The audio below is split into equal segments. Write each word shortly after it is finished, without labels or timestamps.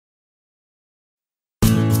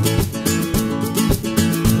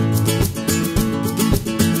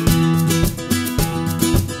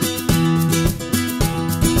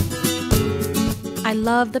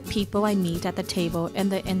love the people I meet at the table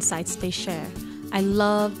and the insights they share. I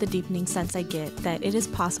love the deepening sense I get that it is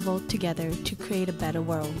possible together to create a better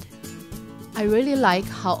world. I really like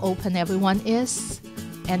how open everyone is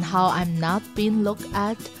and how I'm not being looked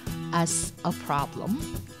at as a problem.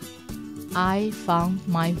 I found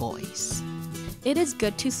my voice. It is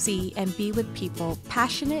good to see and be with people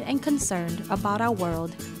passionate and concerned about our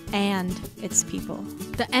world and its people.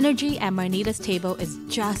 The energy at Marnita's table is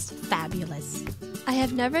just fabulous. I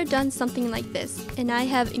have never done something like this, and I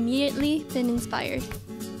have immediately been inspired.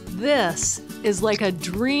 This is like a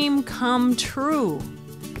dream come true.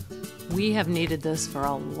 We have needed this for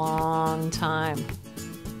a long time.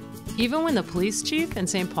 Even when the police chief in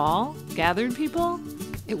St. Paul gathered people,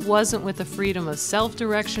 it wasn't with the freedom of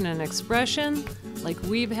self-direction and expression like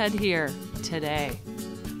we've had here today.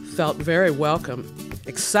 Felt very welcome,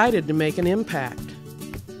 excited to make an impact.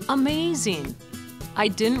 Amazing. I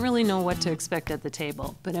didn't really know what to expect at the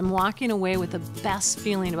table, but I'm walking away with the best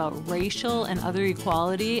feeling about racial and other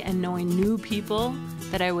equality and knowing new people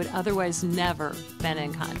that I would otherwise never been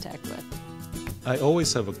in contact with. I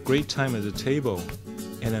always have a great time at the table,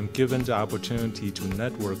 and I'm given the opportunity to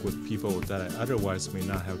network with people that I otherwise may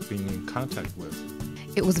not have been in contact with.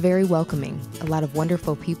 It was very welcoming, a lot of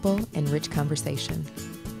wonderful people and rich conversation.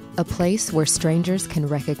 A place where strangers can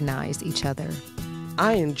recognize each other.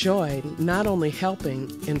 I enjoyed not only helping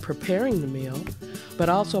in preparing the meal, but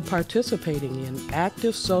also participating in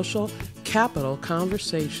active social capital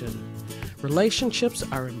conversation. Relationships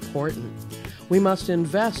are important. We must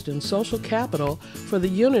invest in social capital for the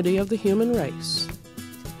unity of the human race.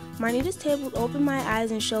 Marnita's table opened my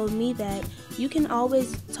eyes and showed me that you can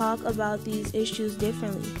always talk about these issues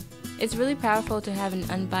differently. It's really powerful to have an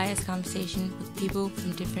unbiased conversation with people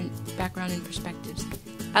from different backgrounds and perspectives.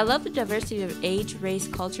 I love the diversity of age, race,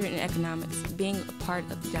 culture, and economics being a part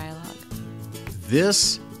of the dialogue.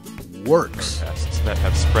 This works. Protests that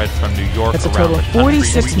have spread from New York That's a around total the of country.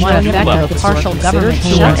 46 million of the partial government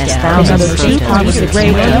shutdown. Thousands of protesters.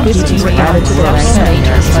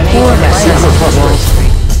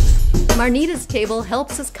 Marnita's table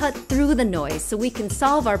helps us cut through the noise so we can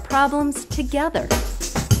solve our problems together.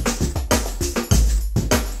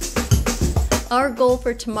 Our goal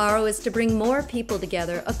for tomorrow is to bring more people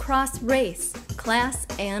together across race, class,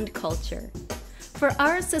 and culture. For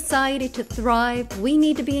our society to thrive, we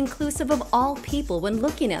need to be inclusive of all people when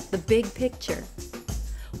looking at the big picture.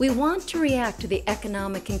 We want to react to the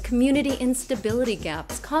economic and community instability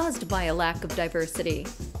gaps caused by a lack of diversity.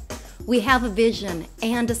 We have a vision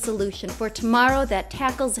and a solution for tomorrow that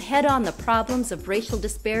tackles head-on the problems of racial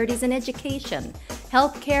disparities in education,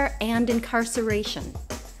 healthcare, and incarceration.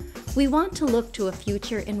 We want to look to a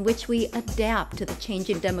future in which we adapt to the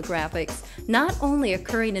changing demographics, not only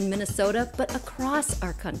occurring in Minnesota, but across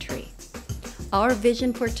our country. Our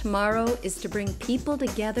vision for tomorrow is to bring people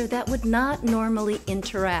together that would not normally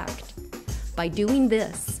interact. By doing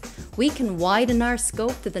this, we can widen our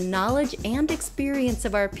scope through the knowledge and experience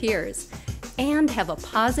of our peers and have a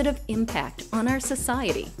positive impact on our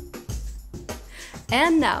society.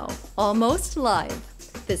 And now, almost live,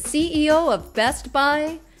 the CEO of Best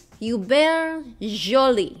Buy, Hubert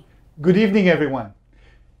Joly. Good evening, everyone.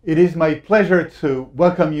 It is my pleasure to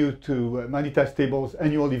welcome you to Marnita's Table's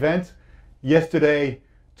annual event, Yesterday,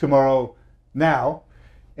 Tomorrow, Now,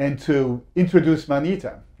 and to introduce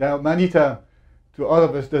Marnita. Now, Marnita, to all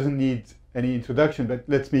of us, doesn't need any introduction, but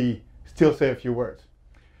let me still say a few words.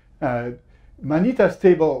 Marnita's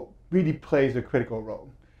Table really plays a critical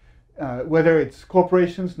role. Whether it's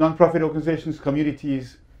corporations, nonprofit organizations,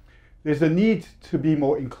 communities, there's a need to be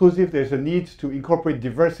more inclusive. There's a need to incorporate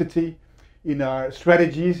diversity in our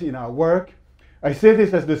strategies, in our work. I say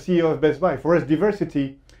this as the CEO of Best Buy. For us,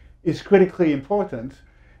 diversity is critically important,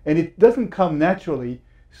 and it doesn't come naturally,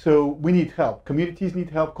 so we need help. Communities need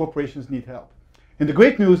help, corporations need help. And the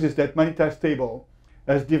great news is that Marnita's Table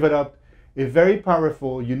has developed a very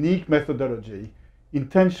powerful, unique methodology,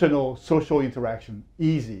 intentional social interaction.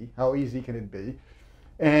 Easy, how easy can it be?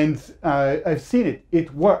 And I've seen it,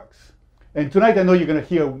 it works. And tonight I know you're going to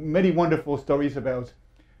hear many wonderful stories about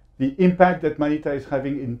the impact that Marnita is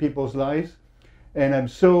having in people's lives. And I'm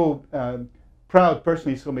so proud,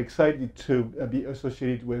 personally, so I'm excited to be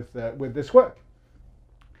associated with this work.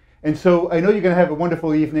 And so I know you're going to have a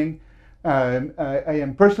wonderful evening. I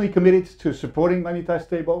am personally committed to supporting Marnita's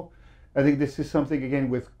Table. I think this is something, again,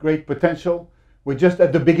 with great potential. We're just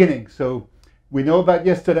at the beginning. So we know about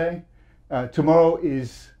yesterday. Tomorrow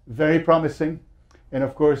is very promising. And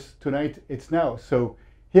of course, tonight it's now. So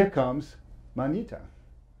here comes Marnita.